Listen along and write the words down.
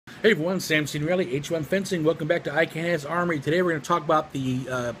Hey everyone, Sam Signorelli, H1 Fencing. Welcome back to Can Haz Armory. Today we're going to talk about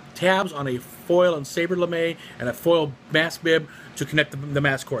the tabs on a foil and saber lame and a foil mask bib to connect the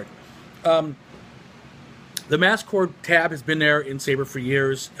mask cord. The mask cord tab has been there in saber for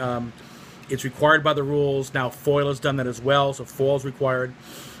years. It's required by the rules. Now foil has done that as well, so foil is required.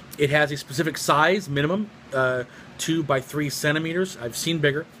 It has a specific size, minimum, 2 by 3 centimeters. I've seen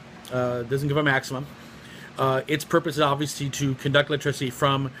bigger. Doesn't give a maximum. Its purpose is obviously to conduct electricity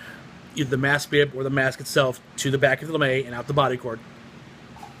from either the mask bib or the mask itself to the back of the lame and out the body cord.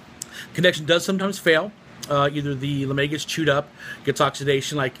 Connection does sometimes fail. Either the lame gets chewed up, gets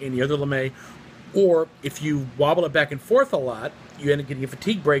oxidation like any other lame, or if you wobble it back and forth a lot, you end up getting a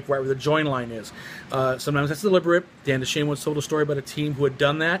fatigue break right where the join line is. Sometimes that's deliberate. Dan DeShane once told a story about a team who had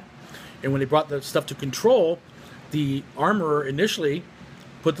done that, and when they brought the stuff to control, the armorer initially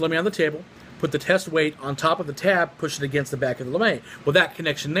put the lame on the table, put the test weight on top of the tab, push it against the back of the lame. Well, that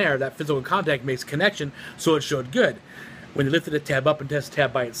connection there, that physical contact makes connection, so it showed good. When they lifted the tab up and tested the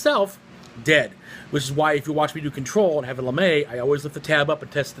tab by itself, dead. Which is why if you watch me do control and have a lame, I always lift the tab up and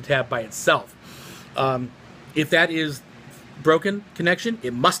test the tab by itself. If that is broken connection,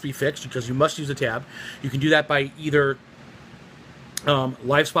 it must be fixed because you must use a tab. You can do that by either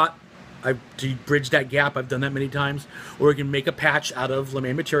live spot, to bridge that gap. I've done that many times. Or you can make a patch out of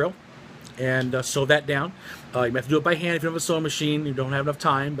lame material and sew that down. You have to do it by hand if you don't have a sewing machine. You don't have enough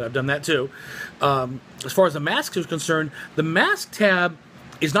time, but I've done that too. As far as the mask is concerned, the mask tab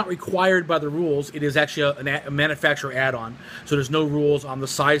is not required by the rules. It is actually a manufacturer add-on, so there's no rules on the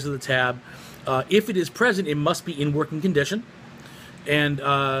size of the tab. If it is present, it must be in working condition, and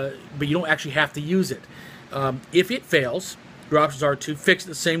but you don't actually have to use it. If it fails, your options are to fix it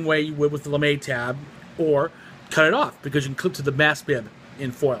the same way you would with the lame tab, or cut it off because you can clip to the mask bib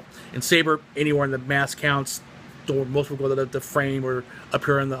in foil. In saber, anywhere in the mask counts. Most people go to the frame or up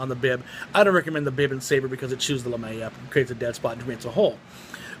here on the bib. I don't recommend the bib in saber because it chews the lame up and creates a dead spot and creates a hole.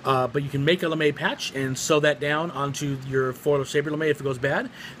 But you can make a lame patch and sew that down onto your foil or saber lame if it goes bad.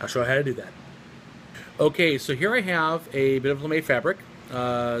 I'll show you how to do that. Okay, so here I have a bit of lame fabric.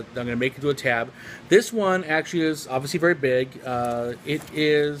 I'm going to make it into a tab. This one actually is obviously very big. It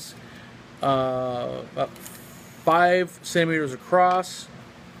is about 5 centimeters across,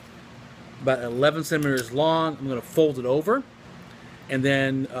 about 11 centimeters long. I'm going to fold it over and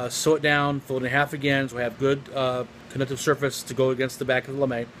then sew it down, fold it in half again so I have good conductive surface to go against the back of the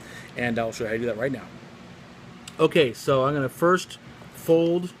lame, and I'll show you how to do that right now. Okay, so I'm going to first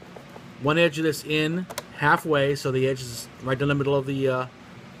fold one edge of this in halfway so the edge is right down the middle of the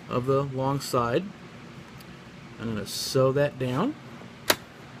long side. I'm going to sew that down.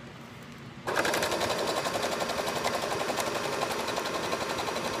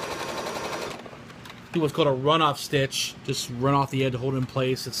 Do what's called a run-off stitch. Just run off the edge to hold it in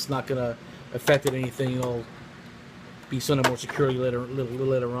place. It's not going to affect it anything. It'll be somewhat more securely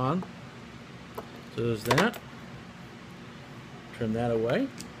later on. So there's that. Trim that away.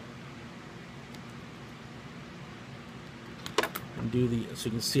 And do so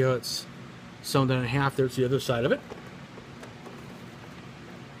you can see how it's sewn down in half. There's the other side of it.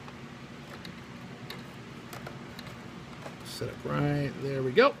 Set up right there.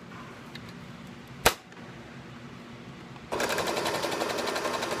 We go.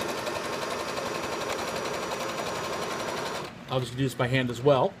 I'll just do this by hand as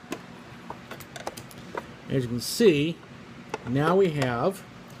well. As you can see, now we have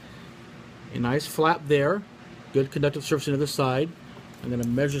a nice flap there, good conductive surface on the other side. I'm going to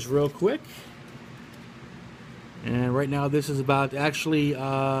measure this real quick. And right now this is about actually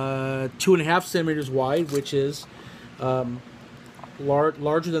 2.5 centimeters wide, which is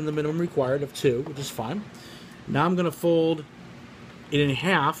larger than the minimum required of 2, which is fine. Now I'm going to fold it in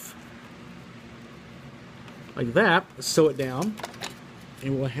half like that, sew it down,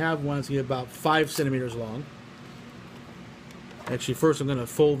 and we'll have one that's going to be about 5 centimeters long. Actually, first I'm going to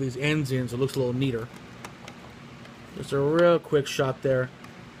fold these ends in so it looks a little neater. Just a real quick shot there.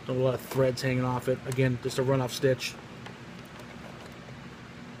 Don't have a lot of threads hanging off it. Again, just a run-off stitch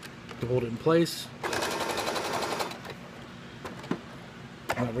to hold it in place.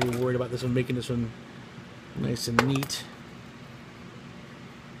 I'm not really worried about this one, making this one nice and neat.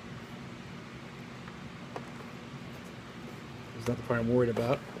 It's not the part I'm worried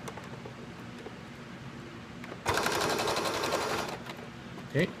about.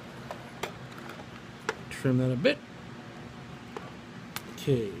 Okay. Trim that a bit.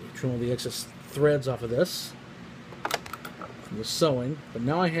 Okay, trim all the excess threads off of this from the sewing. But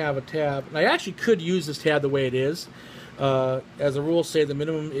now I have a tab, and I actually could use this tab the way it is. As the rules say, the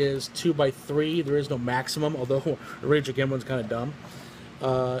minimum is 2 by 3. There is no maximum, although the Rage Again one's kind of dumb.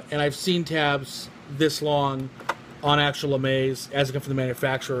 And I've seen tabs this long on actual lames as it comes from the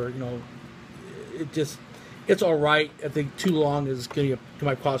manufacturer. You know, it's all right. I think too long is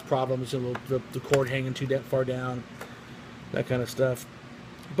might cause problems. You know, the cord hanging too far down, that kind of stuff.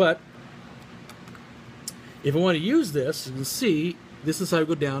 But if I want to use this, you can see this is how I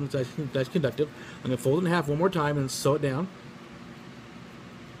go down. That's conductive. I'm going to fold it in half one more time and sew it down.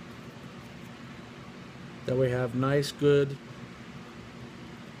 That way I have nice, good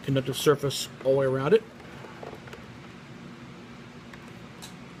conductive surface all the way around it.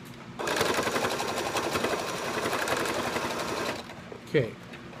 Okay.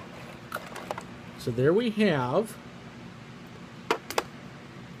 So there we have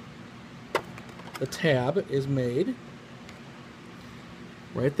the tab is made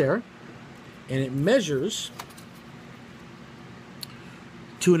right there, and it measures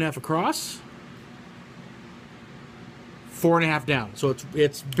 2.5 across, 4.5 down. So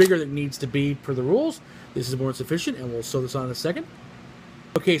it's bigger than it needs to be per the rules. This is more than sufficient, and we'll sew this on in a second.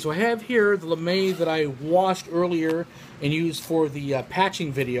 Okay, so I have here the lame that I washed earlier and used for the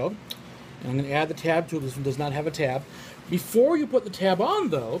patching video. And I'm going to add the tab to it. This one does not have a tab. Before you put the tab on,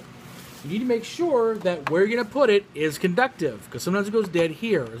 though, you need to make sure that where you're going to put it is conductive, because sometimes it goes dead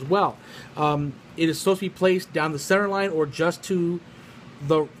here as well. It is supposed to be placed down the center line or just to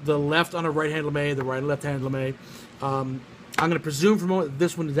the left on a right-hand lame, the right and left-hand lame. I'm going to presume for a moment that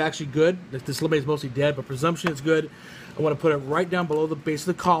this one is actually good. That this lame is mostly dead, but presumption it's good. I want to put it right down below the base of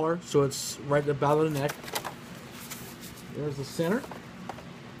the collar, so it's right at the back of the neck. There's the center.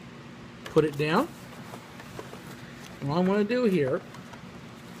 Put it down. And what I want to do here,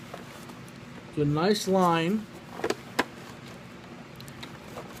 do a nice line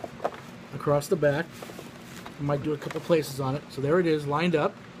across the back. I might do a couple places on it. So there it is, lined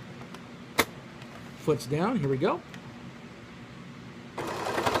up. Foot's down. Here we go.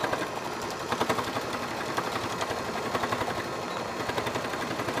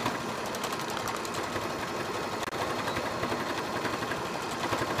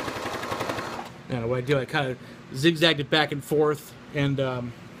 And what I do, I kind of zigzagged it back and forth, and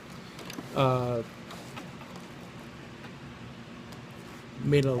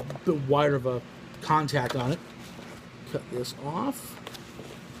made a bit wider of a contact on it. Cut this off.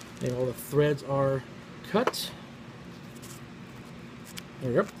 And all the threads are cut. There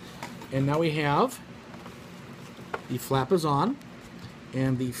we go. And now we have the flap is on,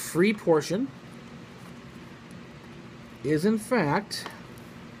 and the free portion is in fact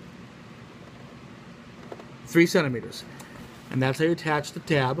 3 centimeters. And that's how you attach the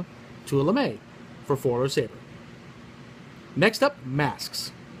tab to a lame for foiler saber. Next up,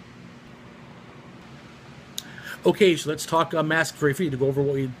 masks. Okay, so let's talk mask briefly to go over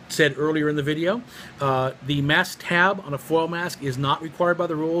what we said earlier in the video. The mask tab on a foil mask is not required by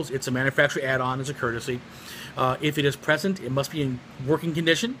the rules. It's a manufacturer add-on as a courtesy. If it is present, it must be in working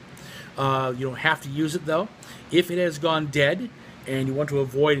condition. You don't have to use it though. If it has gone dead and you want to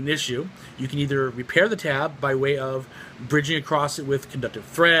avoid an issue, you can either repair the tab by way of bridging across it with conductive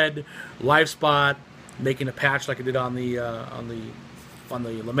thread, live spot, making a patch like I did on the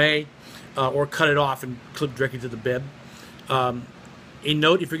lame, or cut it off and clip directly to the bib. A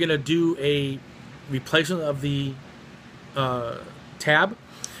note: if you're going to do a replacement of the tab,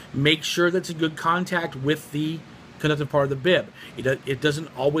 make sure that's in good contact with the conductive part of the bib. It doesn't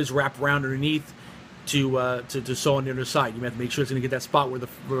always wrap around underneath to sew on the other side. You have to make sure it's going to get that spot where the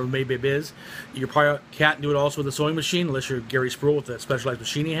lame bib is. You probably can't do it also with a sewing machine unless you're Gary Sproul with the specialized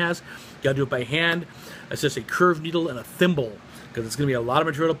machine he has. You got to do it by hand. It's just a curved needle and a thimble, because it's going to be a lot of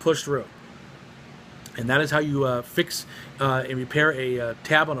material to push through. And that is how you fix and repair a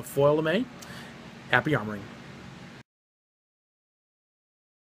tab on a foil lame. Happy armoring.